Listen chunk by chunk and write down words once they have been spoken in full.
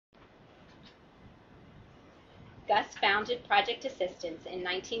Gus founded Project Assistance in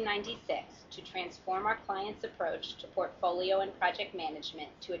 1996 to transform our clients' approach to portfolio and project management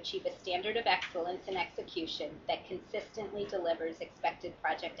to achieve a standard of excellence in execution that consistently delivers expected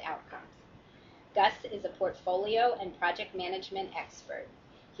project outcomes. Gus is a portfolio and project management expert.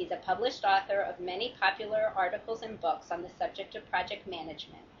 He's a published author of many popular articles and books on the subject of project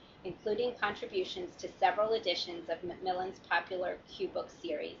management, including contributions to several editions of Macmillan's popular Q-Book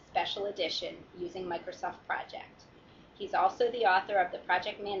series, Special Edition, Using Microsoft Project. He's also the author of the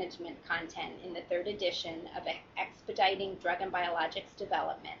project management content in the third edition of Expediting Drug and Biologics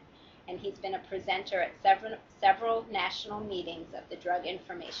Development, and he's been a presenter at several national meetings of the Drug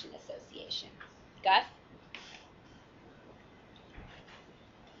Information Association. Gus?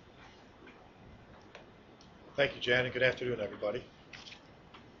 Thank you, Jan, and good afternoon, everybody.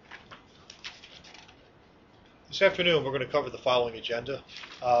 This afternoon, we're going to cover the following agenda.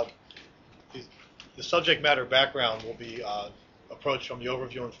 The subject matter background will be approached from the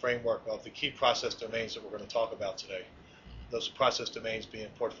overview and framework of the key process domains that we're going to talk about today. Those process domains being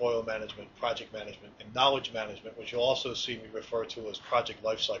portfolio management, project management, and knowledge management, which you'll also see me refer to as project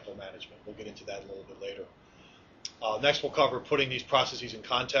lifecycle management. We'll get into that a little bit later. Next, we'll cover putting these processes in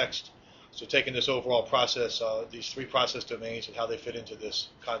context. So taking this overall process, these three process domains and how they fit into this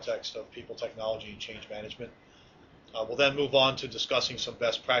context of people, technology, and change management. We'll then move on to discussing some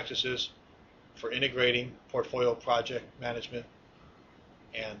best practices for integrating portfolio project management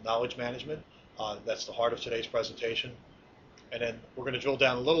and knowledge management. That's the heart of today's presentation. And then we're going to drill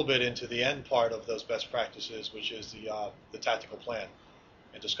down a little bit into the end part of those best practices, which is the tactical plan,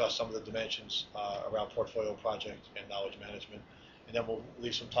 and discuss some of the dimensions around portfolio project and knowledge management. And then we'll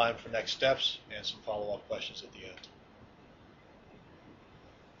leave some time for next steps and some follow-up questions at the end.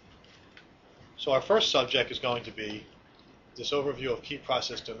 So our first subject is going to be this overview of key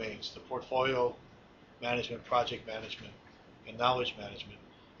process domains, the portfolio management, project management, and knowledge management.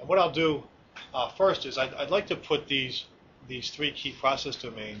 And what I'll do first is I'd like to put these three key process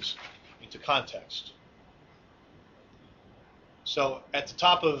domains into context. So at the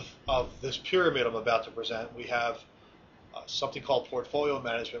top of this pyramid I'm about to present, we have something called portfolio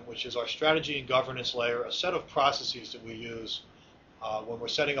management, which is our strategy and governance layer, a set of processes that we use when we're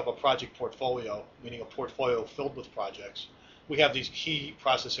setting up a project portfolio, meaning a portfolio filled with projects. We have these key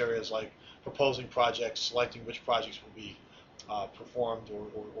process areas like proposing projects, selecting which projects will be performed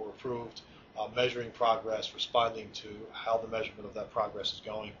or approved, measuring progress, responding to how the measurement of that progress is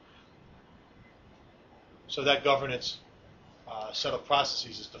going. So that governance set of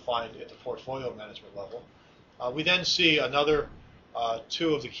processes is defined at the portfolio management level. We then see another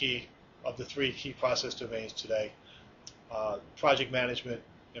two of the three key process domains today, project management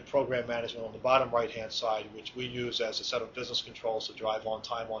and program management on the bottom right-hand side, which we use as a set of business controls to drive on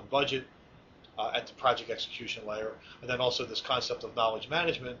time, on budget at the project execution layer. And then also this concept of knowledge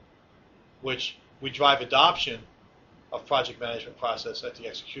management, which we drive adoption of project management process at the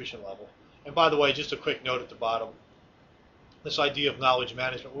execution level. And by the way, just a quick note at the bottom, this idea of knowledge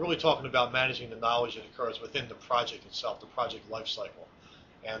management, we're really talking about managing the knowledge that occurs within the project itself, the project life cycle.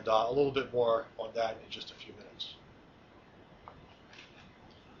 And a little bit more on that in just a few minutes.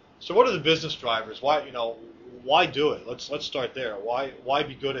 So what are the business drivers? Why do it? Let's start there. Why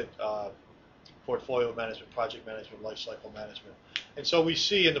be good at portfolio management, project management, life cycle management? And so we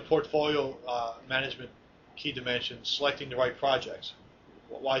see in the portfolio management key dimensions, selecting the right projects.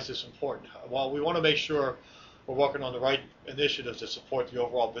 Why is this important? Well, we want to make sure we're working on the right initiatives that support the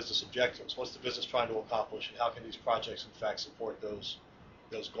overall business objectives. What's the business trying to accomplish, and how can these projects, in fact, support those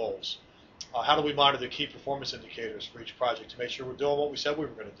goals? How do we monitor key performance indicators for each project to make sure we're doing what we said we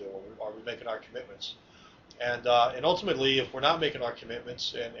were going to do? Are we making our commitments? And ultimately, if we're not making our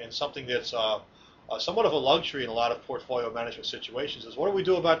commitments, and something that's somewhat of a luxury in a lot of portfolio management situations is, what do we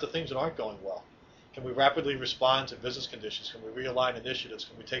do about the things that aren't going well? Can we rapidly respond to business conditions? Can we realign initiatives?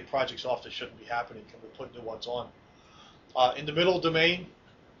 Can we take projects off that shouldn't be happening? Can we put new ones on? In the middle domain,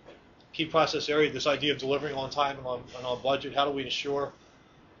 key process area, this idea of delivering on time and on budget, how do we ensure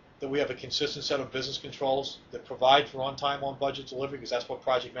that we have a consistent set of business controls that provide for on-time, on-budget delivery, because that's what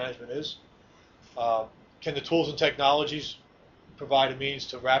project management is. Can the tools and technologies provide a means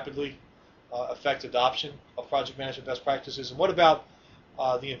to rapidly affect adoption of project management best practices? And what about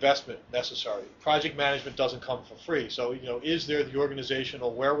the investment necessary? Project management doesn't come for free. So, is there the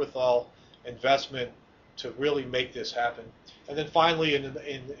organizational wherewithal, investment to really make this happen? And then finally, in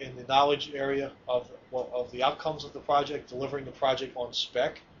the knowledge area of the outcomes of the project, delivering the project on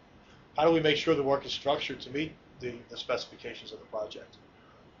spec, how do we make sure the work is structured to meet the specifications of the project?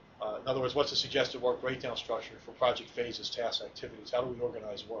 In other words, what's the suggested work breakdown structure for project phases, tasks, activities? How do we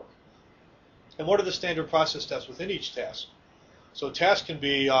organize work? And what are the standard process steps within each task? So a task can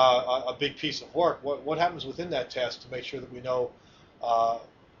be a big piece of work. What happens within that task to make sure that we know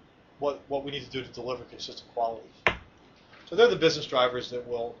what we need to do to deliver consistent quality? So they're the business drivers that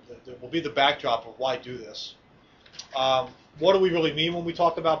will be the backdrop of why do this. What do we really mean when we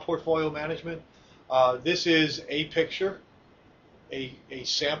talk about portfolio management? This is a picture, a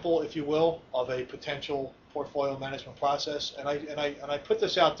sample, if you will, of a potential portfolio management process, and I put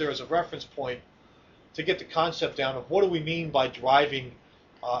this out there as a reference point to get the concept down of what do we mean by driving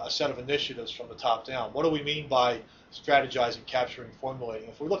a set of initiatives from the top down. What do we mean by strategizing, capturing, formulating?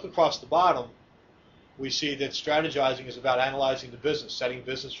 If we look across the bottom, we see that strategizing is about analyzing the business, setting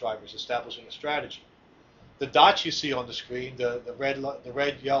business drivers, establishing a strategy. The dots you see on the screen, the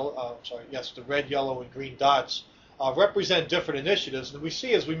red, yellow, and green dots represent different initiatives. And we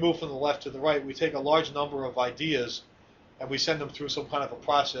see as we move from the left to the right, we take a large number of ideas and we send them through some kind of a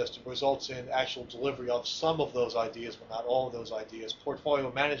process that results in actual delivery of some of those ideas, but not all of those ideas.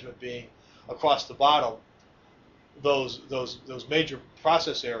 Portfolio management being across the bottom, those major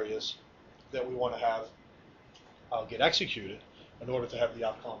process areas that we want to have get executed in order to have the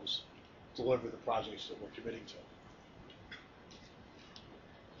outcomes deliver the projects that we're committing to.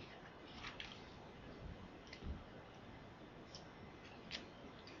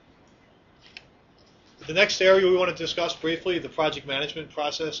 The next area we want to discuss briefly, the project management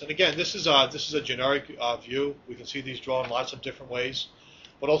process. And again, this is a generic view. We can see these drawn in lots of different ways.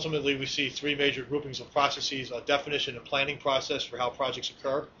 But ultimately, we see three major groupings of processes: a definition and planning process for how projects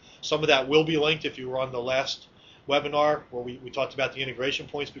occur. Some of that will be linked if you were on the last webinar where we talked about the integration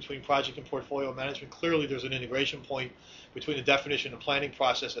points between project and portfolio management. Clearly, there's an integration point between the definition and planning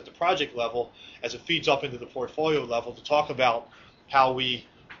process at the project level as it feeds up into the portfolio level to talk about how we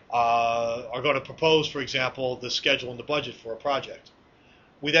are going to propose, for example, the schedule and the budget for a project.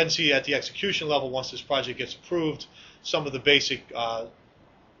 We then see at the execution level, once this project gets approved, some of the basic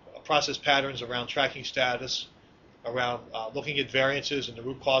process patterns around tracking status, around looking at variances and the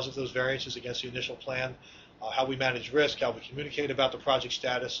root cause of those variances against the initial plan, how we manage risk, how we communicate about the project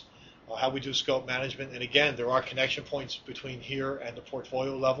status, how we do scope management. And again, there are connection points between here and the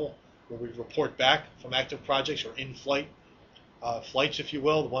portfolio level where we report back from active projects or in-flight flights, if you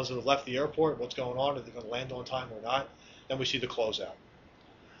will, the ones that have left the airport, what's going on, are they going to land on time or not. Then we see the closeout.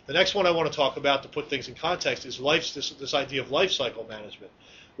 The next one I want to talk about to put things in context is this idea of life cycle management.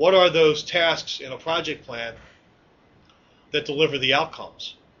 What are those tasks in a project plan that deliver the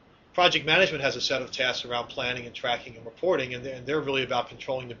outcomes? Project management has a set of tasks around planning and tracking and reporting, and they're really about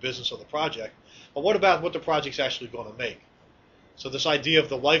controlling the business of the project. But what about what the project's actually going to make? So this idea of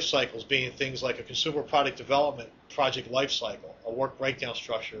the life cycles being things like a consumer product development project life cycle, a work breakdown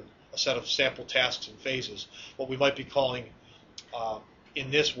structure, a set of sample tasks and phases, what we might be calling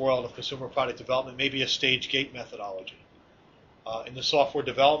in this world of consumer product development, maybe a stage gate methodology. In the software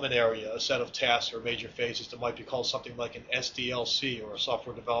development area, a set of tasks or major phases that might be called something like an SDLC, or a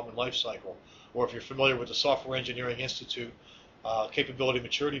software development life cycle. Or if you're familiar with the Software Engineering Institute Capability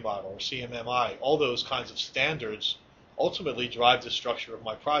Maturity Model, or CMMI, all those kinds of standards ultimately drive the structure of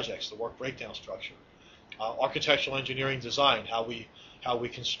my projects, the work breakdown structure. Architectural engineering design, how we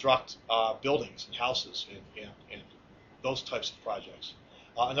construct buildings and houses and those types of projects.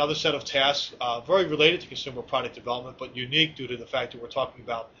 Another set of tasks very related to consumer product development, but unique due to the fact that we're talking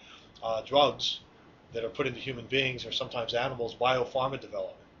about drugs that are put into human beings or sometimes animals, biopharma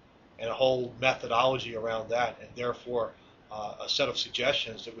development, and a whole methodology around that, and therefore a set of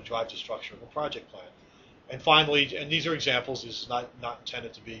suggestions that would drive the structure of a project plan. And finally, and these are examples, this is not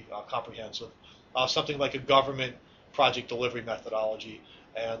intended to be comprehensive, something like a government project delivery methodology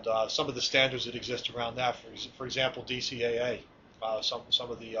and some of the standards that exist around that. For example, DCAA,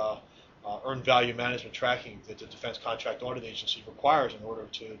 some of the earned value management tracking that the Defense Contract Audit Agency requires in order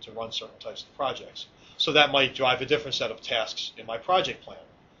to run certain types of projects. So that might drive a different set of tasks in my project plan.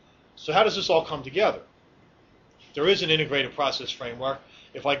 So how does this all come together? There is an integrated process framework.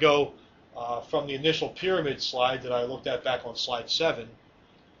 If I go from the initial pyramid slide that I looked at back on slide 7,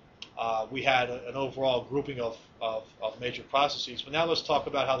 we had an overall grouping of major processes. But now let's talk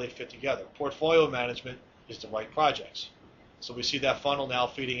about how they fit together. Portfolio management is the right projects. So we see that funnel now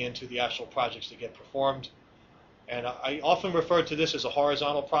feeding into the actual projects that get performed. And I often refer to this as a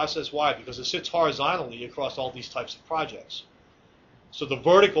horizontal process. Why? Because it sits horizontally across all these types of projects. So the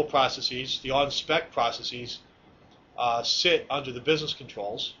vertical processes, the on-spec processes, sit under the business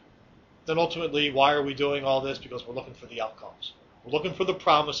controls. Then ultimately, why are we doing all this? Because we're looking for the outcomes. We're looking for the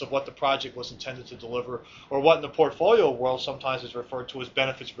promise of what the project was intended to deliver, or what in the portfolio world sometimes is referred to as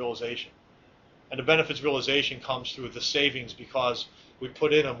benefits realization. And the benefits realization comes through the savings because we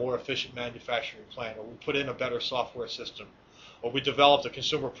put in a more efficient manufacturing plant, or we put in a better software system, or we developed a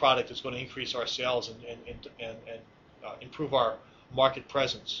consumer product that's going to increase our sales and improve our market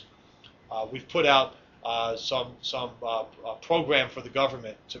presence. We've put out some program for the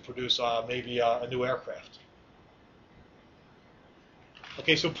government to produce maybe a new aircraft.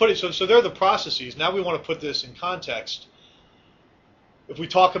 Okay, so there are the processes. Now we want to put this in context. If we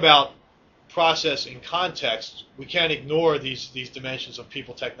talk about process in context, we can't ignore these dimensions of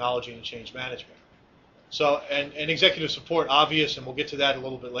people, technology, and change management. So, and executive support, obvious, and we'll get to that a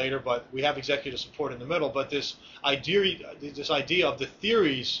little bit later, but we have executive support in the middle. But this idea of the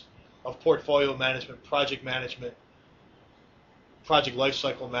theories of portfolio management, project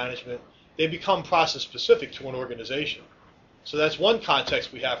lifecycle management, they become process specific to an organization. So that's one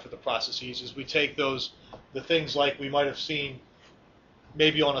context we have for the processes, is we take the things like we might have seen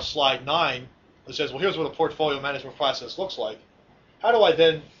maybe on a slide 9 that says, well, here's what a portfolio management process looks like. How do I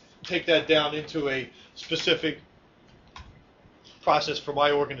then take that down into a specific process for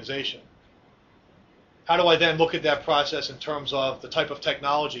my organization? How do I then look at that process in terms of the type of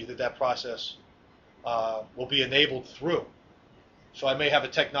technology that process will be enabled through? So I may have a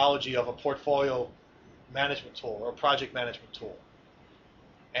technology of a portfolio management tool or a project management tool.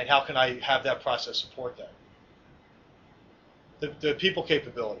 And how can I have that process support that? The people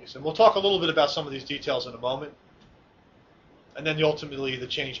capabilities. And we'll talk a little bit about some of these details in a moment. And then ultimately the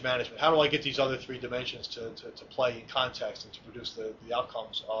change management. How do I get these other 3 dimensions to play in context and to produce the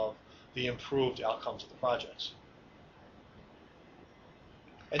outcomes of the improved outcomes of the projects?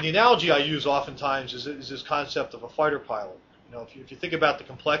 And the analogy I use oftentimes is this concept of a fighter pilot. You know, if you think about the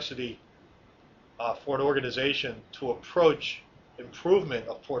complexity for an organization to approach improvement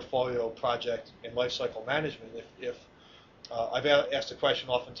of portfolio, project, and lifecycle management, if I've asked the question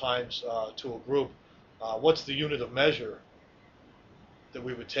oftentimes to a group, what's the unit of measure that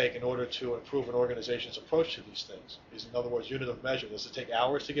we would take in order to improve an organization's approach to these things? Is, in other words, unit of measure. Does it take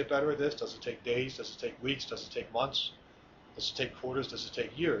hours to get better at this? Does it take days? Does it take weeks? Does it take months? Does it take quarters? Does it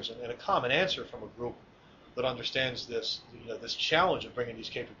take years? And a common answer from a group that understands this, this challenge of bringing these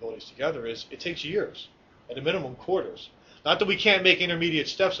capabilities together is it takes years, at a minimum quarters. Not that we can't make intermediate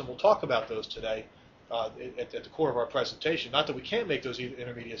steps, and we'll talk about those today at the core of our presentation. Not that we can't make those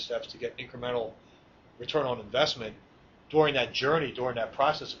intermediate steps to get incremental return on investment during that journey, during that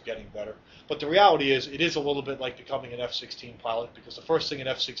process of getting better. But the reality is, it is a little bit like becoming an F-16 pilot, because the first thing an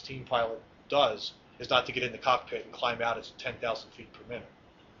F-16 pilot does is not to get in the cockpit and climb out at 10,000 feet per minute.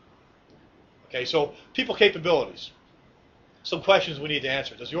 Okay, so people capabilities. Some questions we need to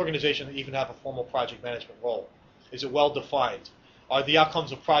answer. Does the organization even have a formal project management role? Is it well defined? Are the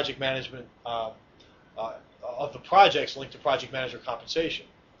outcomes of project management of the projects linked to project manager compensation?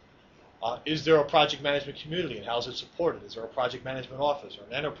 Is there a project management community, and how is it supported? Is there a project management office, or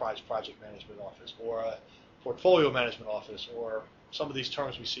an enterprise project management office, or a portfolio management office, or some of these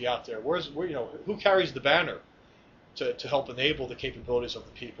terms we see out there? Who carries the banner to help enable the capabilities of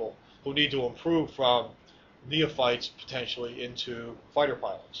the people who need to improve from neophytes potentially into fighter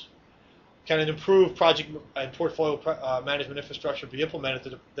pilots? Can an improved project and portfolio management infrastructure be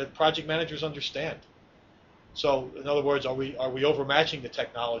implemented that project managers understand? So, in other words, are we overmatching the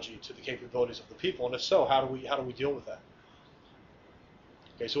technology to the capabilities of the people? And if so, how do we deal with that?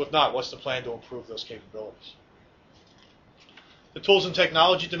 Okay, so if not, what's the plan to improve those capabilities? The tools and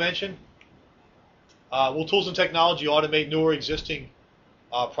technology dimension. Will tools and technology automate new or existing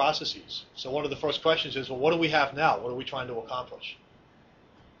processes? So one of the first questions is, well, what do we have now? What are we trying to accomplish?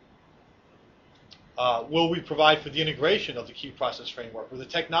 Will we provide for the integration of the key process framework? Will the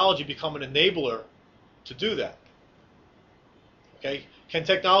technology become an enabler to do that? Okay. Can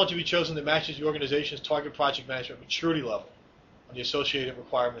technology be chosen that matches the organization's target project management maturity level and the associated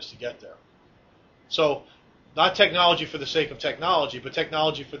requirements to get there? So, not technology for the sake of technology, but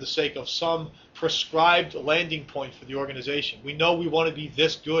technology for the sake of some prescribed landing point for the organization. We know we want to be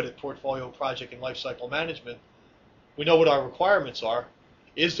this good at portfolio, project, and lifecycle management. We know what our requirements are.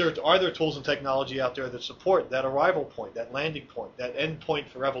 Are there tools and technology out there that support that arrival point, that landing point, that end point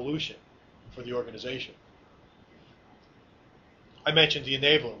for evolution for the organization? I mentioned the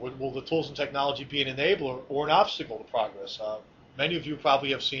enabler. Will the tools and technology be an enabler or an obstacle to progress? Many of you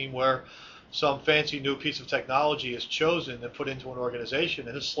probably have seen where some fancy new piece of technology is chosen and put into an organization,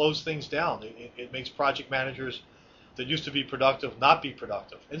 and it slows things down. It makes project managers that used to be productive not be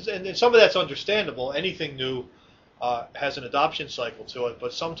productive. And some of that's understandable. Anything new has an adoption cycle to it,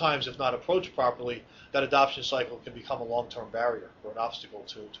 but sometimes, if not approached properly, that adoption cycle can become a long-term barrier or an obstacle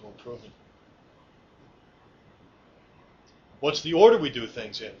to improvement. What's the order we do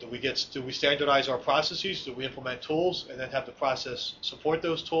things in? Do we standardize our processes? Do we implement tools and then have the process support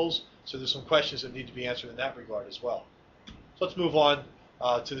those tools? So there's some questions that need to be answered in that regard as well. So let's move on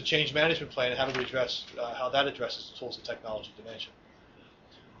to the change management plan and how do we address how that addresses the tools and technology dimension.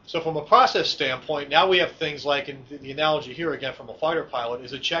 So from a process standpoint, now we have things like, in the analogy here again from a fighter pilot,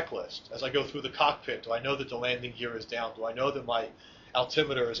 is a checklist. As I go through the cockpit, do I know that the landing gear is down? Do I know that my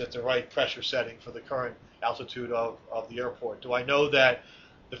altimeter is at the right pressure setting for the current altitude of the airport? Do I know that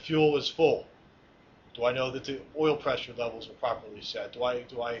the fuel is full? Do I know that the oil pressure levels are properly set? Do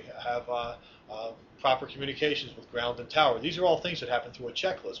I have proper communications with ground and tower? These are all things that happen through a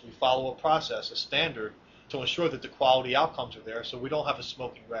checklist. We follow a process, a standard, to ensure that the quality outcomes are there so we don't have a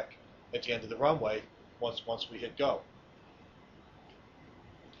smoking wreck at the end of the runway once we hit go.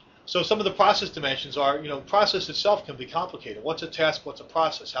 So some of the process dimensions are, process itself can be complicated. What's a task? What's a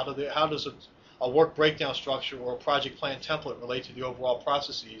process? How does a work breakdown structure or a project plan template relate to the overall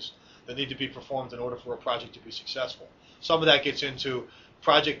processes that need to be performed in order for a project to be successful? Some of that gets into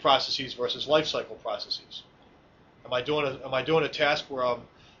project processes versus life cycle processes. Am I doing a task where I'm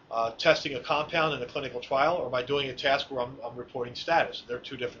testing a compound in a clinical trial, or am I doing a task where I'm reporting status? They're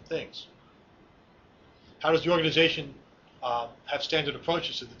two different things. How does the organization have standard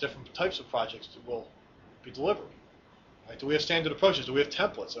approaches to the different types of projects that will be delivered? Right? Do we have standard approaches? Do we have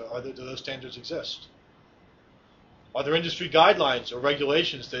templates? Do those standards exist? Are there industry guidelines or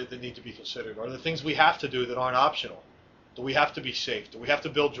regulations that need to be considered? Are there things we have to do that aren't optional? Do we have to be safe? Do we have to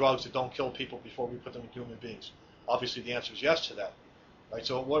build drugs that don't kill people before we put them in human beings? Obviously, the answer is yes to that. Right?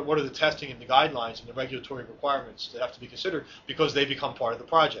 So what are the testing and the guidelines and the regulatory requirements that have to be considered because they become part of the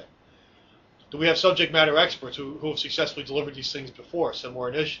project? Do we have subject matter experts who have successfully delivered these things before, similar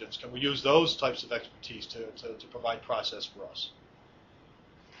initiatives? Can we use those types of expertise to provide process for us?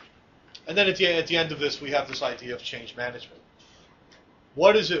 And then at the end of this, we have this idea of change management.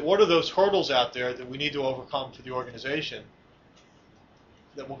 What is it? What are those hurdles out there that we need to overcome for the organization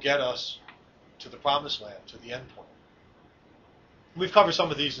that will get us to the promised land, to the end point? We've covered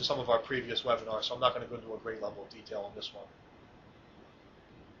some of these in some of our previous webinars, so I'm not going to go into a great level of detail on this one.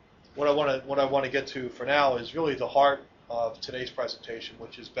 What I want to get to for now is really the heart of today's presentation,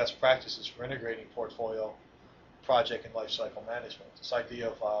 which is best practices for integrating portfolio, project, and life cycle management. This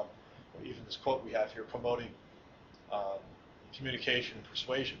idea of even this quote we have here, promoting communication and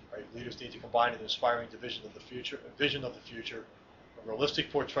persuasion. Right? Leaders need to combine an inspiring vision of the future, a realistic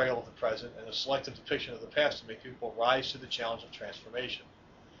portrayal of the present, and a selective depiction of the past to make people rise to the challenge of transformation.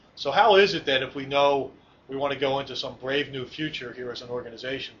 So how is it that if we know we want to go into some brave new future here as an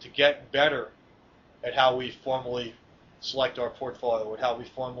organization to get better at how we formally select our portfolio, at how we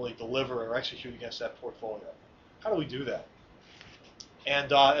formally deliver or execute against that portfolio? How do we do that?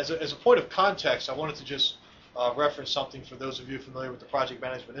 And as a point of context, I wanted to just reference something for those of you familiar with the Project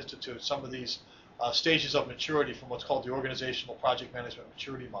Management Institute, some of these stages of maturity from what's called the Organizational Project Management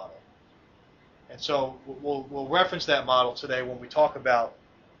Maturity Model. And so we'll reference that model today when we talk about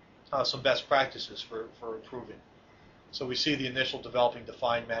some best practices for improving. So we see the initial developing,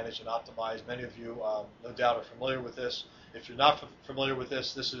 define, manage, and optimize. Many of you, no doubt, are familiar with this. If you're not familiar with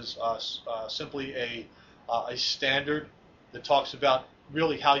this, this is simply a standard that talks about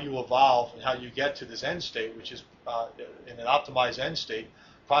really how you evolve and how you get to this end state, which is in an optimized end state.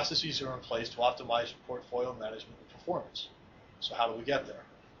 Processes are in place to optimize portfolio management and performance. So how do we get there?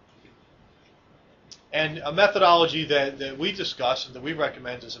 And a methodology that we discuss and that we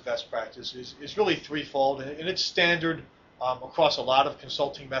recommend as a best practice is really threefold, and it's standard across a lot of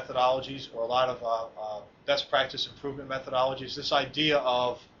consulting methodologies or a lot of best practice improvement methodologies. This idea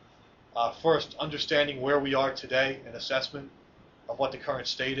of first understanding where we are today, an assessment of what the current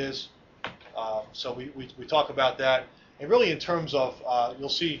state is. So we talk about that. And really in terms of, you'll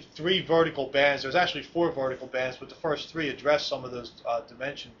see 3 vertical bands. There's actually 4 vertical bands, but the first 3 address some of those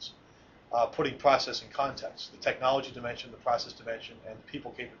dimensions, putting process in context. The technology dimension, the process dimension, and the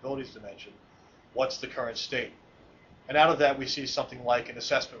people capabilities dimension. What's the current state? And out of that we see something like an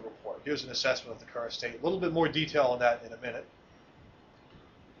assessment report. Here's an assessment of the current state. A little bit more detail on that in a minute.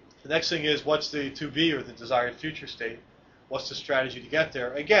 The next thing is what's the to be or the desired future state? What's the strategy to get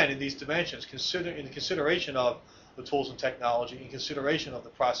there? Again, in these dimensions, in consideration of the tools and technology, in consideration of the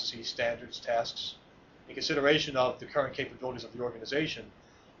processes, standards, tasks, in consideration of the current capabilities of the organization,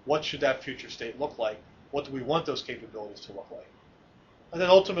 what should that future state look like? What do we want those capabilities to look like? And then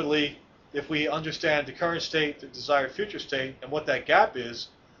ultimately, if we understand the current state, the desired future state, and what that gap is,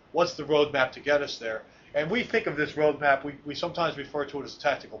 what's the roadmap to get us there? And we think of this roadmap, we sometimes refer to it as a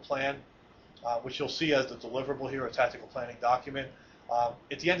tactical plan, which you'll see as the deliverable here, a tactical planning document.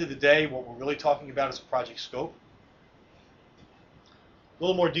 At the end of the day, what we're really talking about is a project scope.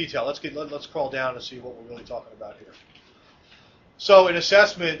 little more detail. Let's crawl down and see what we're really talking about here. So an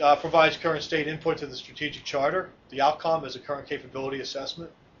assessment provides current state input to the strategic charter. The outcome is a current capability assessment,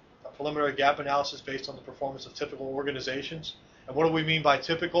 a preliminary gap analysis based on the performance of typical organizations. And what do we mean by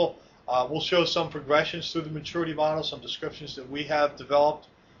typical? We'll show some progressions through the maturity model, some descriptions that we have developed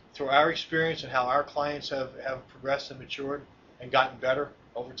through our experience and how our clients have progressed and matured and gotten better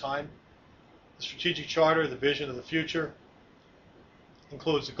over time. The strategic charter, the vision of the future,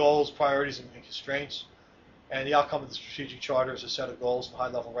 includes the goals, priorities, and constraints. And the outcome of the strategic charter is a set of goals and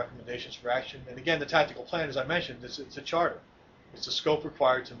high-level recommendations for action. And again, the tactical plan, as I mentioned, it's a charter. It's the scope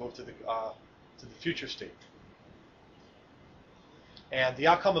required to move to the future state. And the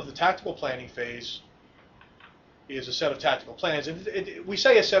outcome of the tactical planning phase is a set of tactical plans. And we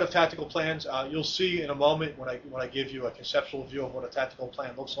say a set of tactical plans. You'll see in a moment when I give you a conceptual view of what a tactical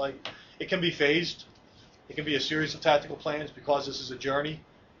plan looks like. It can be phased. It can be a series of tactical plans because this is a journey.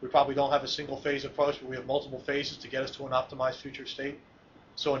 We probably don't have a single phase approach, but we have multiple phases to get us to an optimized future state.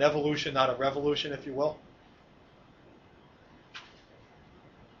 So an evolution, not a revolution, if you will.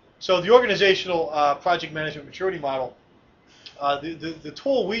 So the organizational project management maturity model, the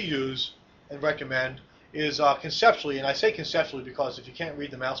tool we use and recommend is conceptually, and I say conceptually because if you can't read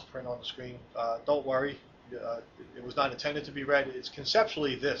the mouse print on the screen, don't worry. It was not intended to be read. It's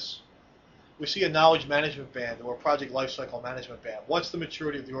conceptually this. We see a knowledge management band or a project lifecycle management band. What's the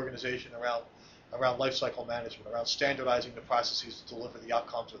maturity of the organization around lifecycle management, around standardizing the processes to deliver the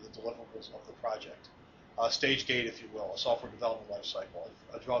outcomes or the deliverables of the project? Stage gate, if you will, a software development lifecycle,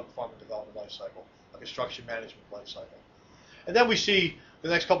 a drug pharma development lifecycle, a construction management lifecycle. And then we see the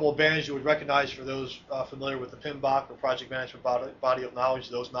next couple of bands you would recognize for those familiar with the PMBOK or project management body of knowledge,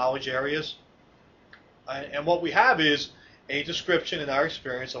 those knowledge areas. And what we have is a description in our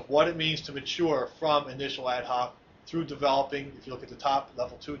experience of what it means to mature from initial ad hoc through developing. If you look at the top,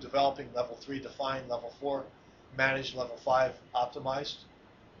 level 2 developing, level 3 define, level 4 managed, level 5 optimized.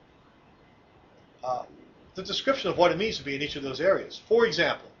 The description of what it means to be in each of those areas. For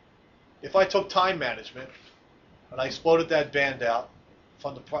example, if I took time management and I exploded that band out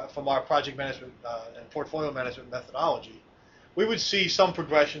from our project management and portfolio management methodology, we would see some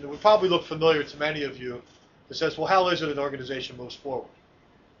progression that would probably look familiar to many of you that says, well, how is it an organization moves forward?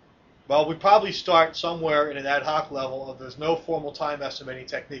 Well, we probably start somewhere in an ad hoc level of there's no formal time estimating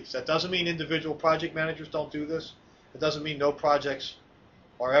techniques. That doesn't mean individual project managers don't do this. It doesn't mean no projects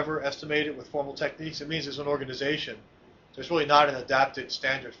are ever estimated with formal techniques. It means as an organization, there's really not an adapted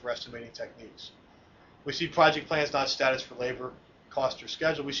standard for estimating techniques. We see project plans not status for labor, cost, or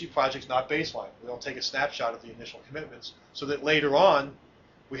schedule. We see projects not baseline. We don't take a snapshot of the initial commitments so that later on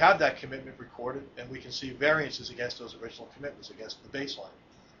we have that commitment recorded and we can see variances against those original commitments, against the baseline.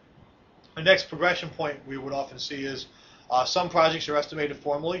 The next progression point we would often see is some projects are estimated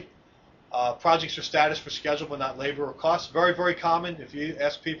formally. Projects are status for schedule but not labor or cost. Very, very common. If you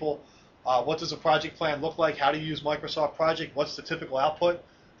ask people, what does a project plan look like? How do you use Microsoft Project? What's the typical output?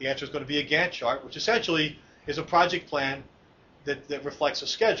 The answer is going to be a Gantt chart, which essentially is a project plan that reflects a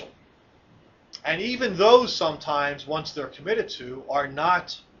schedule. And even those sometimes, once they're committed to, are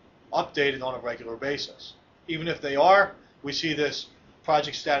not updated on a regular basis. Even if they are, we see this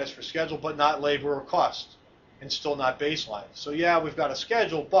project status for schedule, but not labor or cost, and still not baseline. So yeah, we've got a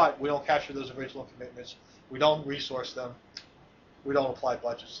schedule, but we don't capture those original commitments. We don't resource them. We don't apply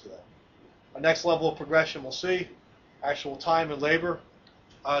budgets to them. Our next level of progression we'll see, actual time and labor.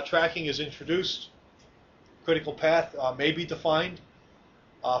 Tracking is introduced. Critical path may be defined.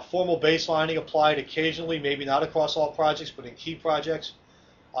 Formal baselining applied occasionally, maybe not across all projects, but in key projects.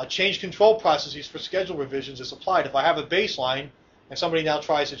 Change control processes for schedule revisions is applied. If I have a baseline and somebody now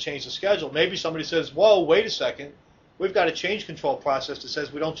tries to change the schedule, maybe somebody says, whoa, wait a second, we've got a change control process that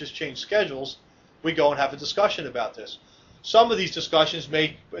says we don't just change schedules, we go and have a discussion about this. Some of these discussions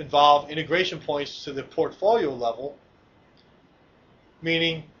may involve integration points to the portfolio level,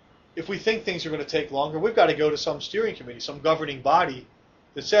 meaning if we think things are going to take longer, we've got to go to some steering committee, some governing body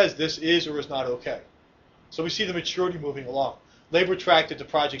that says this is or is not okay. So we see the maturity moving along. Labor tracked at the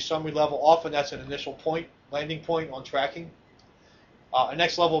project summary level, often that's an initial point, landing point on tracking.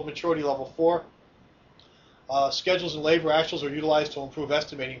 Next level of maturity, level 4. Schedules and labor actuals are utilized to improve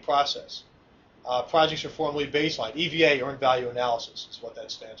estimating process. Projects are formally baselined. EVA, earned value analysis, is what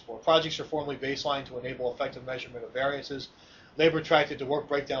that stands for. Projects are formally baselined to enable effective measurement of variances. Labor tracked at the work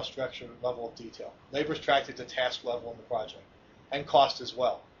breakdown structure level of detail. Labor is tracked at the task level in the project, and cost as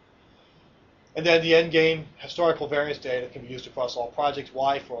well. And then the end game, historical variance data can be used across all projects.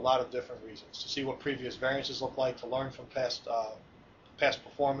 Why? For a lot of different reasons. To see what previous variances look like, to learn from past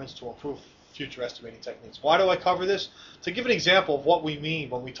performance, to improve future estimating techniques. Why do I cover this? To give an example of what we mean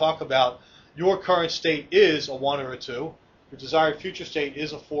when we talk about your current state is a 1 or a 2, your desired future state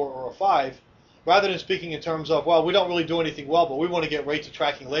is a 4 or a 5, rather than speaking in terms of, well, we don't really do anything well, but we want to get rate to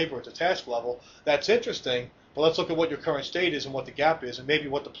tracking labor at the task level. That's interesting, but let's look at what your current state is and what the gap is and maybe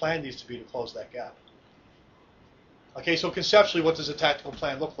what the plan needs to be to close that gap. Okay, so conceptually, what does a tactical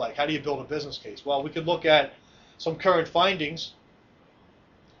plan look like? How do you build a business case? Well, we could look at some current findings.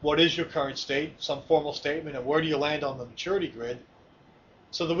 What is your current state? Some formal statement, and where do you land on the maturity grid?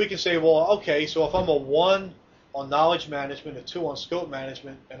 So that we can say, well, okay, so if I'm a 1 on knowledge management, a 2 on scope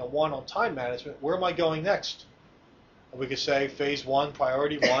management, and a 1 on time management, where am I going next? And we could say phase 1,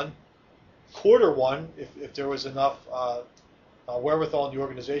 priority 1, quarter 1, if there was enough wherewithal in the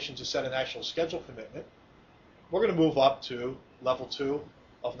organization to set an actual schedule commitment. We're going to move up to level 2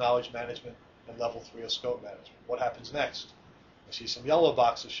 of knowledge management and level 3 of scope management. What happens next? We see some yellow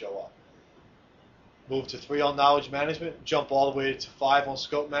boxes show up. Move to 3 on knowledge management, jump all the way to 5 on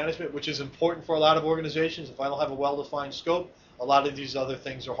scope management, which is important for a lot of organizations. If I don't have a well-defined scope, a lot of these other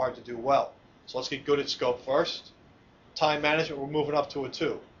things are hard to do well. So let's get good at scope first. Time management, we're moving up to a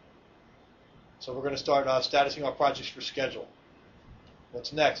 2. So we're going to start statusing our projects for schedule.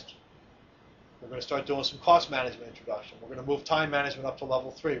 What's next? We're going to start doing some cost management introduction. We're going to move time management up to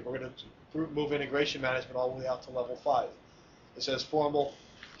level 3. We're going to move integration management all the way out to level 5. It says formal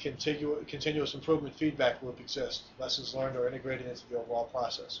continuous improvement feedback loop exists. Lessons learned are integrated into the overall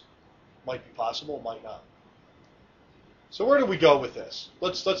process. Might be possible, might not. So where do we go with this?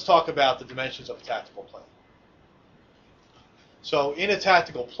 Let's talk about the dimensions of a tactical plan. So in a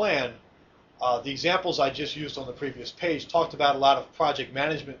tactical plan, the examples I just used on the previous page talked about a lot of project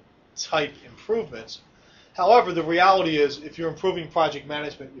management type improvements. However, the reality is if you're improving project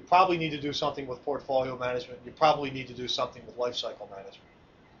management, you probably need to do something with portfolio management. You probably need to do something with life cycle management.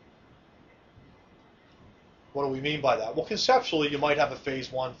 What do we mean by that? Well, conceptually, you might have a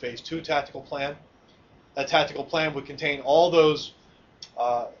phase 1, phase 2 tactical plan. That tactical plan would contain all those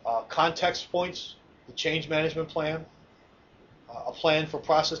context points, the change management plan, a plan for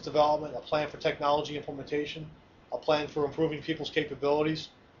process development, a plan for technology implementation, a plan for improving people's capabilities.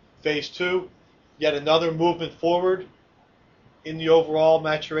 Phase 2, yet another movement forward in the overall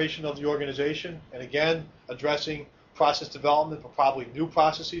maturation of the organization, and again, addressing process development for probably new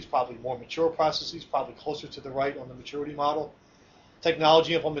processes, probably more mature processes, probably closer to the right on the maturity model.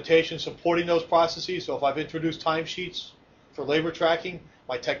 Technology implementation, supporting those processes. So if I've introduced timesheets for labor tracking,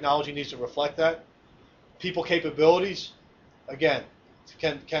 my technology needs to reflect that. People capabilities, again,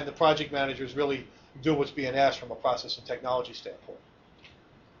 can the project managers really do what's being asked from a process and technology standpoint?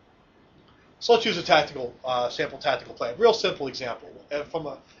 So let's use a tactical sample tactical plan. Real simple example.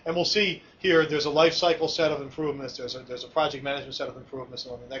 And we'll see here there's a life cycle set of improvements, there's a project management set of improvements,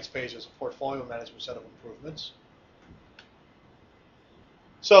 and on the next page there's a portfolio management set of improvements.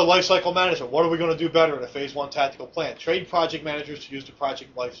 So life cycle management, what are we going to do better in a phase 1 tactical plan? Train project managers to use the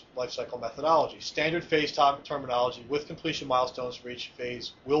project life cycle methodology. Standard phase terminology with completion milestones for each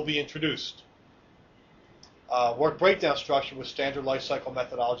phase will be introduced. Work breakdown structure with standard life cycle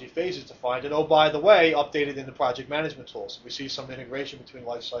methodology phases defined, and oh, by the way, updated in the project management tools. We see some integration between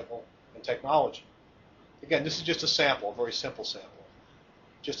life cycle and technology. Again, this is just a sample, a very simple sample,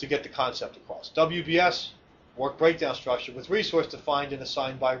 just to get the concept across. WBS, work breakdown structure with resource defined and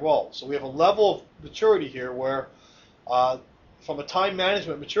assigned by role. So we have a level of maturity here where, from a time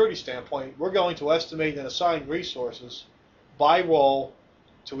management maturity standpoint, we're going to estimate and assign resources by role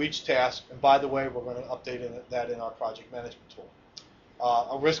to each task, and by the way, we're going to update that in our project management tool.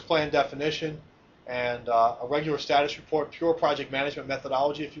 A risk plan definition and a regular status report, pure project management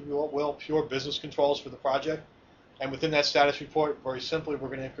methodology, if you will, pure business controls for the project. And within that status report, very simply, we're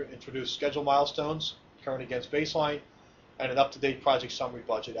going to introduce schedule milestones, current against baseline, and an up-to-date project summary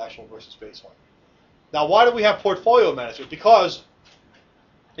budget, actual versus baseline. Now, why do we have portfolio management? Because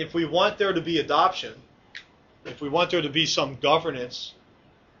if we want there to be adoption, if we want there to be some governance,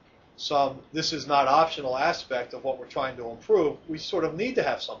 this is not optional aspect of what we're trying to improve, we sort of need to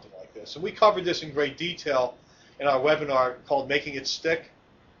have something like this. And we covered this in great detail in our webinar called Making It Stick.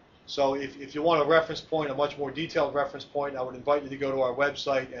 So if you want a reference point, a much more detailed reference point, I would invite you to go to our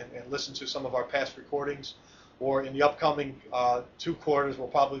website and listen to some of our past recordings. Or in the upcoming 2 quarters, we'll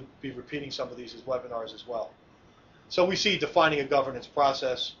probably be repeating some of these as webinars as well. So we see defining a governance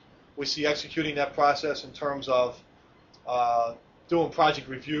process. We see executing that process in terms of doing project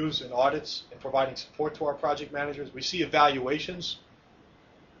reviews and audits and providing support to our project managers. We see evaluations.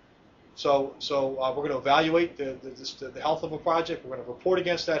 So we're going to evaluate the health of a project. We're going to report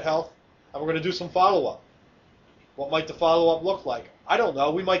against that health, and we're going to do some follow-up. What might the follow-up look like? I don't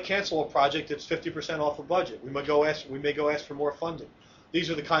know. We might cancel a project that's 50% off the budget. We may go ask for more funding. These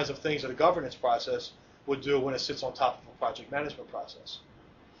are the kinds of things that a governance process would do when it sits on top of a project management process.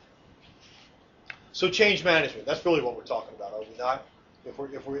 So change management, that's really what we're talking about, are we not?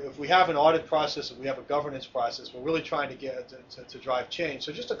 If we have an audit process and we have a governance process, we're really trying to get to drive change.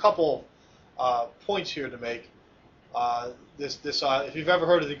 So just a couple points here to make. If you've ever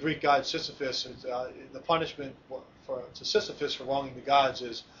heard of the Greek god Sisyphus, the punishment to Sisyphus for wronging the gods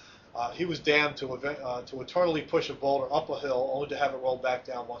is he was damned to eternally push a boulder up a hill only to have it roll back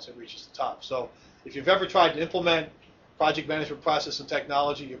down once it reaches the top. So if you've ever tried to implement project management process and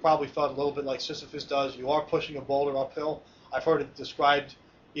technology, you probably felt a little bit like Sisyphus does. You are pushing a boulder uphill. I've heard it described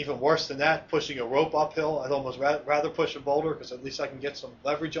even worse than that, pushing a rope uphill. I'd almost rather push a boulder because at least I can get some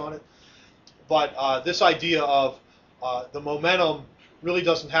leverage on it. But this idea of the momentum really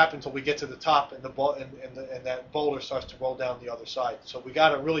doesn't happen until we get to the top and that boulder starts to roll down the other side. So we got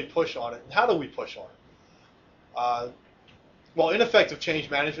to really push on it. And how do we push on it? Well, ineffective change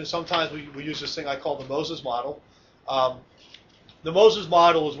management, sometimes we use this thing I call the Moses model. The Moses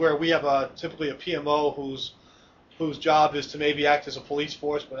model is where we have typically a PMO whose job is to maybe act as a police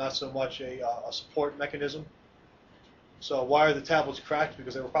force, but not so much a support mechanism. So why are the tablets cracked?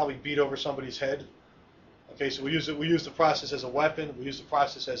 Because they were probably beat over somebody's head. Okay, so we use the process as a weapon. We use the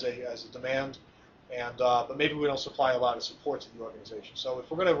process as a demand, but maybe we don't supply a lot of support to the organization. So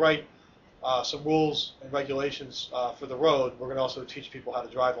if we're going to write some rules and regulations for the road, we're going to also teach people how to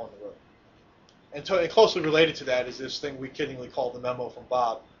drive on the road. And closely related to that is this thing we kiddingly call the memo from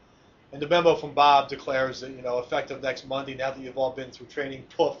Bob. And the memo from Bob declares that, effective next Monday, now that you've all been through training,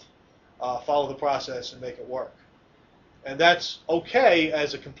 poof, follow the process and make it work. And that's okay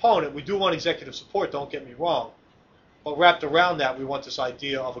as a component. We do want executive support, don't get me wrong. But wrapped around that, we want this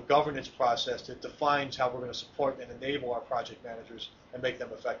idea of a governance process that defines how we're going to support and enable our project managers and make them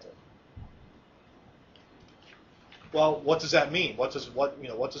effective. Well, what does that mean? What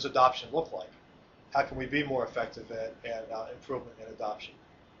does adoption look like? How can we be more effective at improvement and adoption?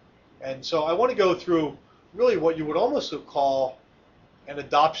 And so I want to go through really what you would almost call an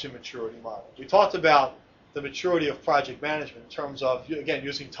adoption maturity model. We talked about the maturity of project management in terms of, again,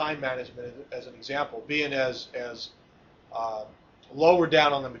 using time management as an example, being as lower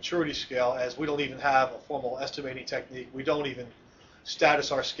down on the maturity scale as we don't even have a formal estimating technique. We don't even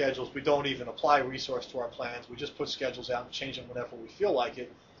status our schedules. We don't even apply resource to our plans. We just put schedules out and change them whenever we feel like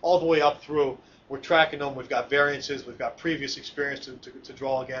it, all the way up through. We're tracking them. We've got variances. We've got previous experience to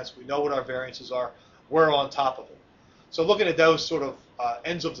draw against. We know what our variances are. We're on top of it. So looking at those sort of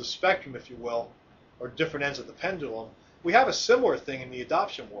ends of the spectrum, if you will, or different ends of the pendulum, we have a similar thing in the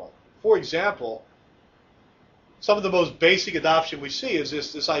adoption world. For example, some of the most basic adoption we see is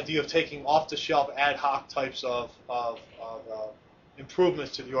this idea of taking off-the-shelf ad hoc types of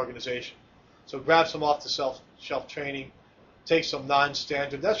improvements to the organization. So grab some off-the-shelf training, take some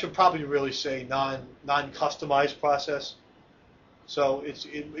non-standard, that should probably really say non-customized process. So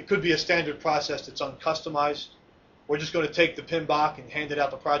it could be a standard process that's uncustomized. We're just going to take the PMBOK and hand it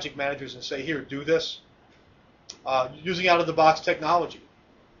out to project managers and say, here, do this. Using out-of-the-box technology.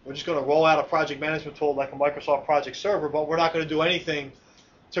 We're just going to roll out a project management tool like a Microsoft Project Server, but we're not going to do anything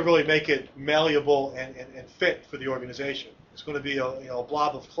to really make it malleable and fit for the organization. It's going to be a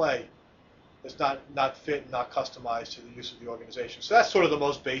blob of clay that's not fit and not customized to the use of the organization. So that's sort of the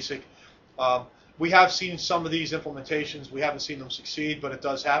most basic. We have seen some of these implementations. We haven't seen them succeed, but it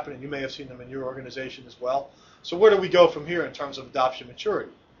does happen, and you may have seen them in your organization as well. So where do we go from here in terms of adoption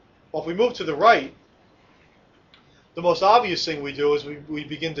maturity? Well, if we move to the right, the most obvious thing we do is we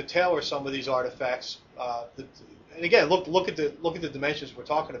begin to tailor some of these artifacts. And again, look at the dimensions we're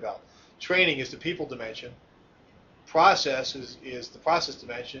talking about. Training is the people dimension. Process is the process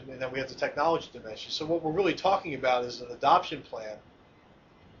dimension, and then we have the technology dimension. So what we're really talking about is an adoption plan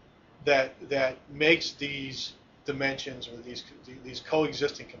that makes these dimensions or these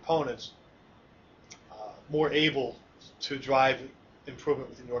coexisting components more able to drive improvement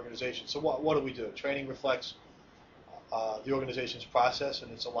within the organization. So what do we do? Training reflects the organization's process,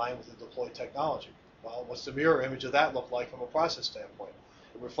 and it's aligned with the deployed technology. Well, what's the mirror image of that look like from a process standpoint?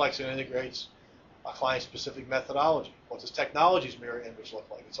 It reflects and integrates a client-specific methodology. What does technology's mirror image look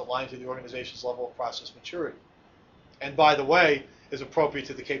like? It's aligned to the organization's level of process maturity. And by the way, is appropriate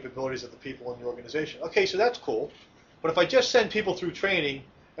to the capabilities of the people in the organization. Okay, so that's cool. But if I just send people through training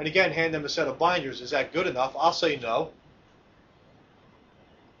and again hand them a set of binders, is that good enough? I'll say no.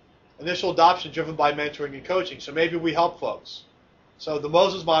 Initial adoption driven by mentoring and coaching. So maybe we help folks. So the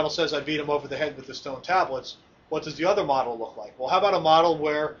Moses model says I beat them over the head with the stone tablets. What does the other model look like? Well, how about a model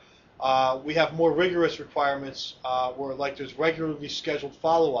where We have more rigorous requirements where like there's regularly scheduled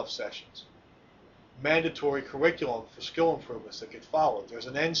follow-up sessions, mandatory curriculum for skill improvements that get followed. There's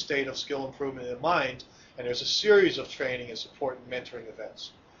an end state of skill improvement in mind, and there's a series of training and support and mentoring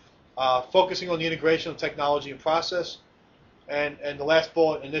events. Focusing on the integration of technology and process, and the last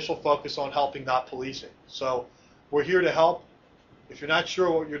bullet, initial focus on helping, not policing. So we're here to help. If you're not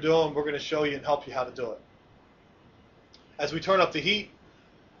sure what you're doing, we're going to show you and help you how to do it. As we turn up the heat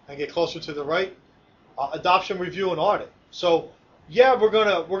and get closer to the right, adoption review and audit. So yeah, we're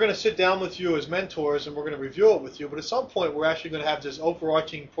gonna sit down with you as mentors and we're going to review it with you, but at some point we're actually going to have this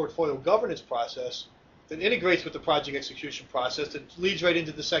overarching portfolio governance process that integrates with the project execution process that leads right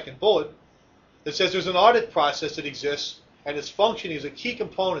into the second bullet that says there's an audit process that exists and its functioning is a key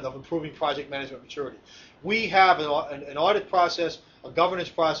component of improving project management maturity. We have an audit process, a governance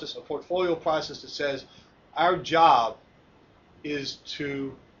process, a portfolio process that says our job is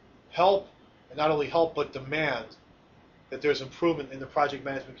to help, and not only help, but demand that there's improvement in the project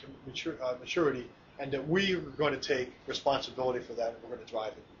management maturity, and that we are going to take responsibility for that and we're going to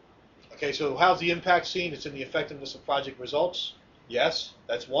drive it. Okay, so how's the impact seen? It's in the effectiveness of project results. Yes,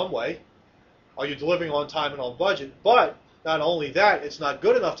 that's one way. Are you delivering on time and on budget? But not only that, it's not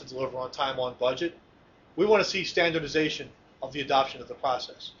good enough to deliver on time, on budget. We want to see standardization of the adoption of the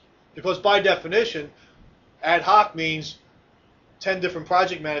process. Because by definition, ad hoc means 10 different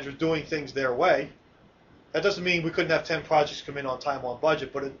project managers doing things their way. That doesn't mean we couldn't have 10 projects come in on time, on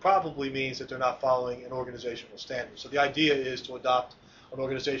budget, but it probably means that they're not following an organizational standard. So the idea is to adopt an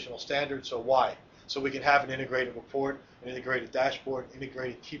organizational standard. So why? So we can have an integrated report, an integrated dashboard,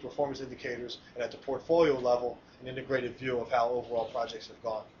 integrated key performance indicators, and at the portfolio level, an integrated view of how overall projects have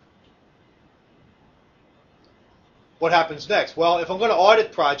gone. What happens next? Well, if I'm going to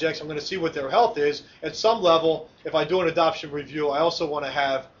audit projects, I'm going to see what their health is. At some level, if I do an adoption review, I also want to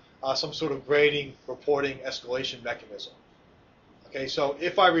have some sort of grading, reporting, escalation mechanism. Okay, so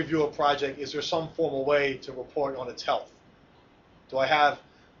if I review a project, is there some formal way to report on its health? Do I have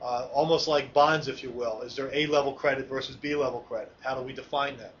almost like bonds, if you will? Is there A-level credit versus B-level credit? How do we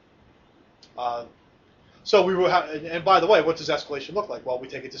define that? So we will have, and by the way, what does escalation look like? Well, we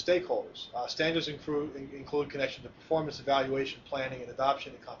take it to stakeholders. Standards include connection to performance, evaluation, planning, and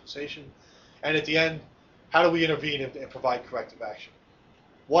adoption, and compensation. And at the end, how do we intervene and provide corrective action?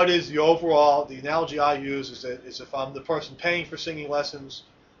 What is the overall, the analogy I use is that if I'm the person paying for singing lessons,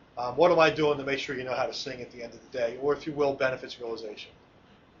 what am I doing to make sure you know how to sing at the end of the day? Or if you will, benefits realization.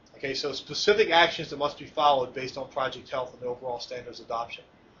 Okay, so specific actions that must be followed based on project health and overall standards adoption.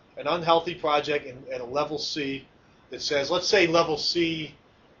 An unhealthy project at a level C that says, let's say level C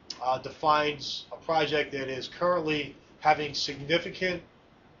defines a project that is currently having significant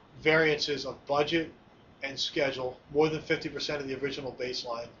variances of budget and schedule, more than 50% of the original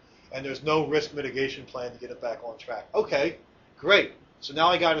baseline, and there's no risk mitigation plan to get it back on track. Okay, great. So now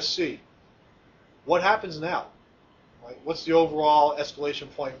I got a C. What happens now? Right? What's the overall escalation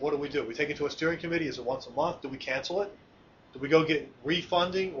point? What do? We take it to a steering committee? Is it once a month? Do we cancel it? Do we go get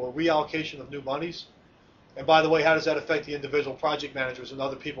refunding or reallocation of new monies? And by the way, how does that affect the individual project managers and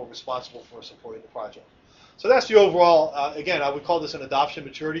other people responsible for supporting the project? So that's the overall, again, I would call this an adoption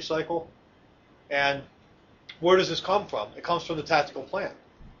maturity cycle. And where does this come from? It comes from the tactical plan.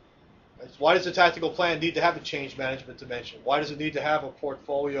 Why does the tactical plan need to have a change management dimension? Why does it need to have a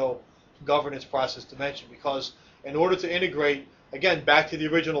portfolio governance process dimension? Because in order to integrate, again, back to the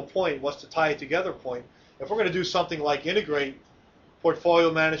original point, what's the tie it together point? If we're going to do something like integrate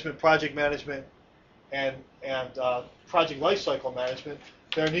portfolio management, project management, and project lifecycle management,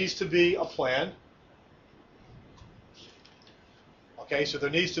 there needs to be a plan. Okay, so there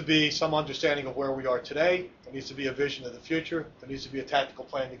needs to be some understanding of where we are today. There needs to be a vision of the future. There needs to be a tactical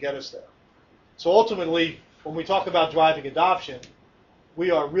plan to get us there. So ultimately, when we talk about driving adoption,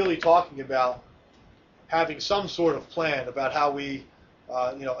 we are really talking about having some sort of plan about how we,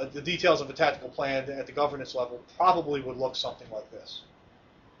 the details of a tactical plan at the governance level probably would look something like this.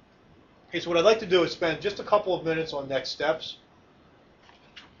 Okay, so what I'd like to do is spend just a couple of minutes on next steps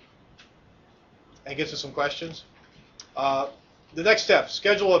and get to some questions. The next step,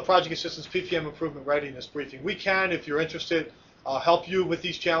 schedule a project assistance PPM improvement readiness briefing. We can, if you're interested, help you with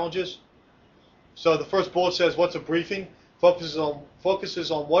these challenges. So the first bullet says, what's a briefing? Focuses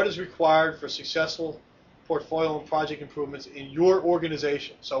on what is required for successful portfolio and project improvements in your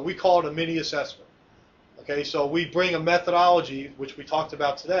organization. So we call it a mini assessment. Okay, so we bring a methodology, which we talked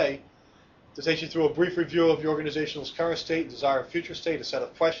about today, to take you through a brief review of your organization's current state, desired future state. A set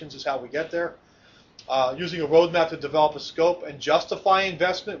of questions is how we get there. Using a roadmap to develop a scope and justify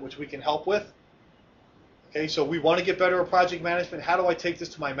investment, which we can help with. Okay, so we want to get better at project management. How do I take this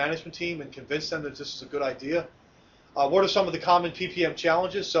to my management team and convince them that this is a good idea? What are some of the common PPM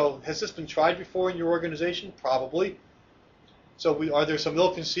challenges? So has this been tried before in your organization? Probably. So are there some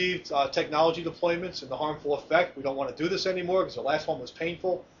ill-conceived technology deployments and the harmful effect? We don't want to do this anymore because the last one was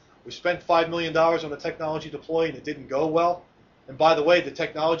painful. We spent $5 million on a technology deploy and it didn't go well. And by the way, the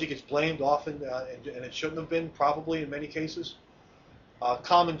technology gets blamed often, and it shouldn't have been, probably in many cases.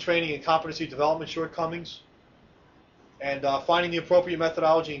 Common training and competency development shortcomings, and finding the appropriate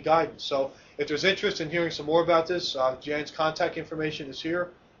methodology and guidance. So if there's interest in hearing some more about this, Jan's contact information is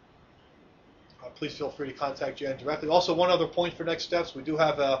here. Please feel free to contact Jan directly. Also, one other point for next steps, we do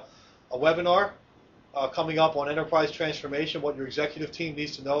have a webinar coming up on enterprise transformation, what your executive team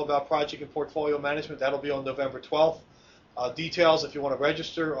needs to know about project and portfolio management. That'll be on November 12th. Details, if you want to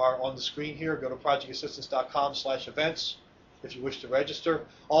register, are on the screen here. Go to projectassistance.com/events if you wish to register.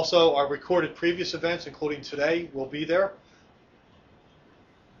 Also, our recorded previous events, including today, will be there.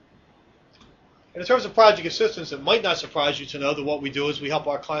 And in terms of project assistance, it might not surprise you to know that what we do is we help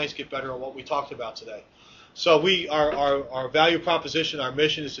our clients get better at what we talked about today. So our value proposition, our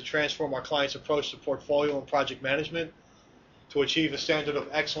mission is to transform our clients' approach to portfolio and project management to achieve a standard of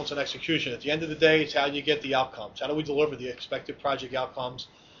excellence and execution. At the end of the day, it's how you get the outcomes. How do we deliver the expected project outcomes?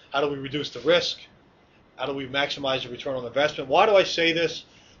 How do we reduce the risk? How do we maximize the return on investment? Why do I say this?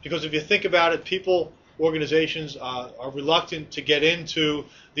 Because if you think about it, people, organizations are reluctant to get into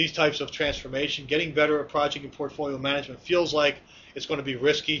these types of transformation. Getting better at project and portfolio management feels like it's going to be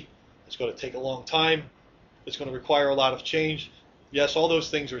risky. It's going to take a long time. It's going to require a lot of change. Yes, all those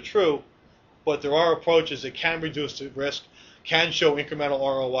things are true, but there are approaches that can reduce the risk, can show incremental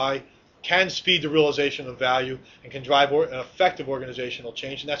ROI, can speed the realization of value, and can drive an effective organizational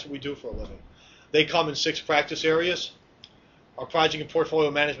change, and that's what we do for a living. They come in 6 practice areas. Our project and portfolio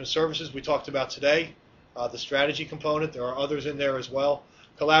management services we talked about today, the strategy component. There are others in there as well.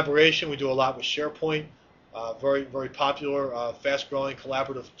 Collaboration, we do a lot with SharePoint, very, very popular, fast-growing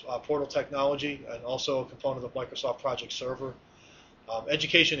collaborative portal technology, and also a component of Microsoft Project Server.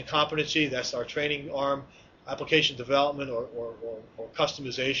 Education and competency, that's our training arm. Application development or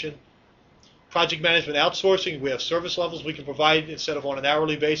customization. Project management outsourcing, we have service levels we can provide instead of on an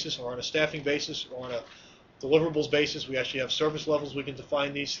hourly basis or on a staffing basis or on a deliverables basis. We actually have service levels we can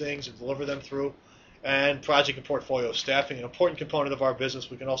define these things and deliver them through. And project and portfolio staffing, an important component of our business.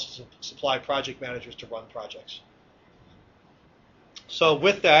 We can also supply project managers to run projects. So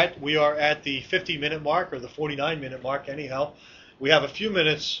with that, we are at the 50-minute mark, or the 49-minute mark anyhow. We have a few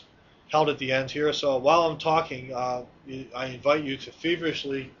minutes held at the end here, so while I'm talking, I invite you to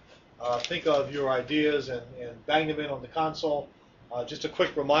feverishly think of your ideas and bang them in on the console. Just a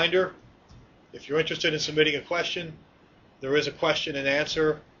quick reminder, if you're interested in submitting a question, there is a question and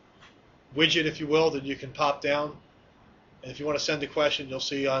answer widget, if you will, that you can pop down. And if you want to send a question, you'll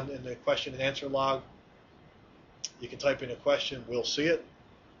see in the question and answer log, you can type in a question, we'll see it.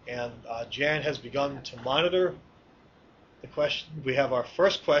 And Jan has begun to monitor the question. We have our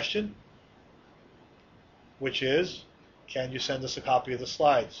first question, which is, can you send us a copy of the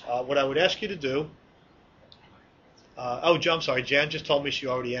slides? What I would ask you to do, I'm sorry, Jan just told me she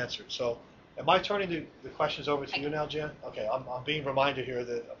already answered. So am I turning the questions over to you now, Jan? Okay, I'm being reminded here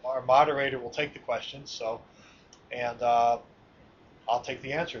that our moderator will take the questions, and I'll take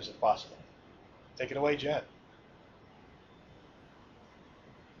the answers if possible. Take it away, Jan.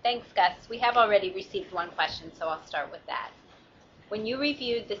 Thanks, Gus. We have already received one question, so I'll start with that. When you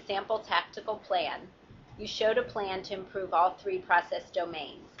reviewed the sample tactical plan, you showed a plan to improve all 3 process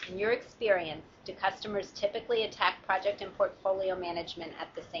domains. In your experience, do customers typically attack project and portfolio management at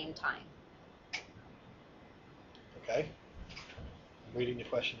the same time? Okay. I'm reading the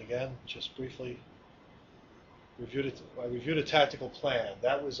question again, just briefly. I reviewed a tactical plan.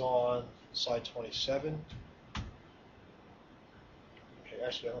 That was on slide 27. Okay,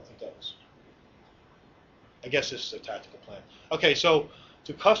 actually, I don't think that was. I guess this is a tactical plan. Okay, so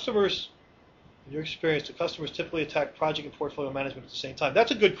do customers, in your experience, do customers typically attack project and portfolio management at the same time?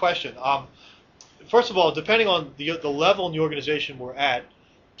 That's a good question. First of all, depending on the level in the organization we're at,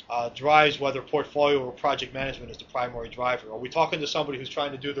 drives whether portfolio or project management is the primary driver. Are we talking to somebody who's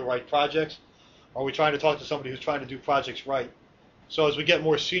trying to do the right projects? Or are we trying to talk to somebody who's trying to do projects right? So as we get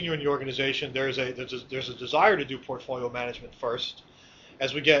more senior in the organization, there's a desire to do portfolio management first.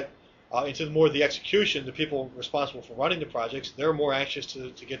 As we get into more of the execution, the people responsible for running the projects, they're more anxious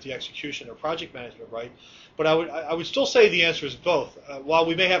to get the execution or project management right. But I would still say the answer is both. While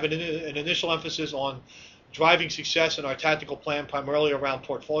we may have an initial emphasis on driving success in our tactical plan primarily around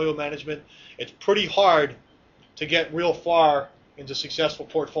portfolio management, it's pretty hard to get real far into successful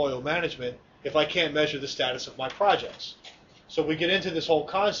portfolio management if I can't measure the status of my projects? So we get into this whole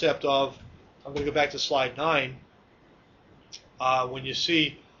concept of, I'm going to go back to slide 9, when you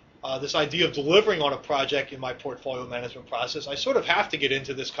see this idea of delivering on a project in my portfolio management process, I sort of have to get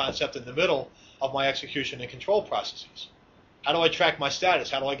into this concept in the middle of my execution and control processes. How do I track my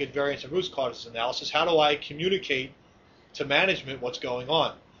status? How do I get variance and root causes analysis? How do I communicate to management what's going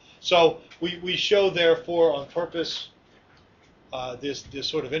on? So we show, therefore, on purpose, this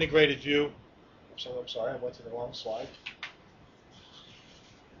sort of integrated view. So I'm sorry, I went to the wrong slide.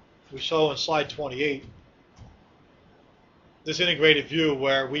 We show on slide 28 this integrated view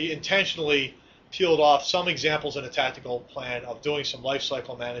where we intentionally peeled off some examples in a tactical plan of doing some life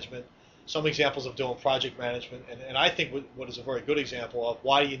cycle management, some examples of doing project management, and I think what is a very good example of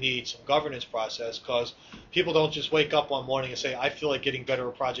why you need some governance process, because people don't just wake up one morning and say, I feel like getting better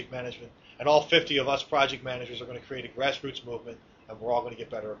at project management, and all 50 of us project managers are going to create a grassroots movement, and we're all going to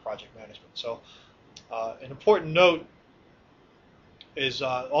get better at project management. So an important note is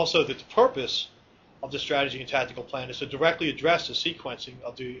also that the purpose of the strategy and tactical plan is to directly address the sequencing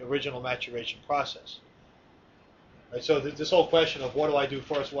of the original maturation process. Right, so this whole question of what do I do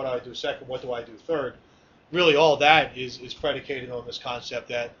first, what do I do second, what do I do third, really all that is predicated on this concept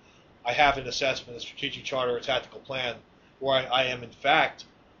that I have an assessment, a strategic charter, a tactical plan, where I am in fact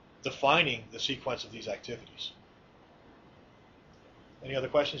defining the sequence of these activities. Any other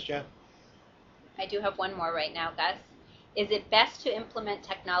questions, Jan? I do have one more right now, Gus. Is it best to implement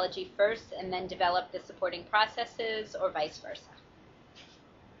technology first and then develop the supporting processes, or vice versa?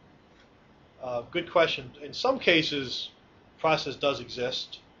 Good question. In some cases, process does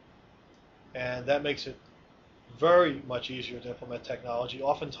exist, and that makes it very much easier to implement technology.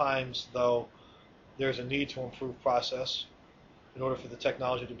 Oftentimes, though, there's a need to improve process in order for the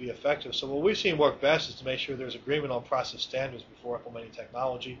technology to be effective. So what we've seen work best is to make sure there's agreement on process standards before implementing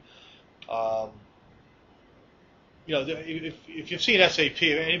technology. If you've seen SAP,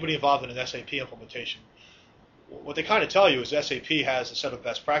 anybody involved in an SAP implementation, what they kind of tell you is SAP has a set of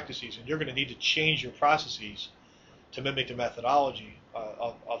best practices, and you're going to need to change your processes to mimic the methodology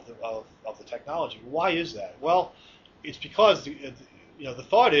of the technology. Why is that? Well, it's because the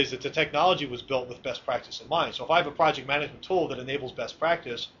thought is that the technology was built with best practice in mind. So if I have a project management tool that enables best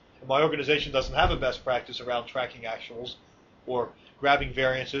practice, and my organization doesn't have a best practice around tracking actuals or grabbing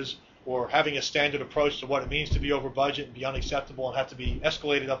variances or having a standard approach to what it means to be over budget and be unacceptable and have to be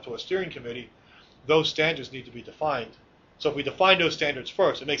escalated up to a steering committee, those standards need to be defined. So if we define those standards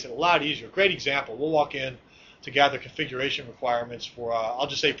first, it makes it a lot easier. Great example, we'll walk in to gather configuration requirements for, I'll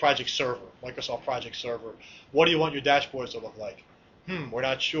just say Project Server, Microsoft Project Server. What do you want your dashboards to look like? We're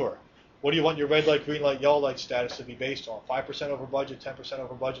not sure. What do you want your red light, green light, yellow light status to be based on? 5% over budget, 10%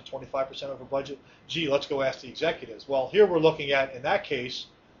 over budget, 25% over budget? Gee, let's go ask the executives. Well, here we're looking at, in that case,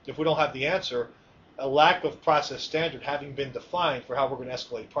 if we don't have the answer, a lack of process standard having been defined for how we're going to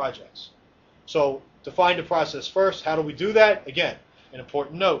escalate projects. So define the process first. How do we do that? Again, an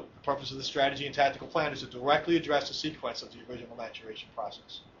important note, the purpose of the strategy and tactical plan is to directly address the sequence of the original maturation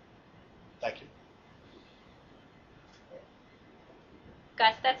process. Thank you.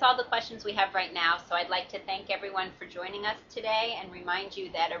 Gus, that's all the questions we have right now, so I'd like to thank everyone for joining us today and remind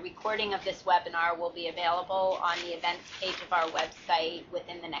you that a recording of this webinar will be available on the events page of our website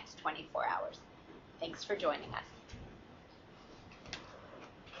within the next 24 hours. Thanks for joining us.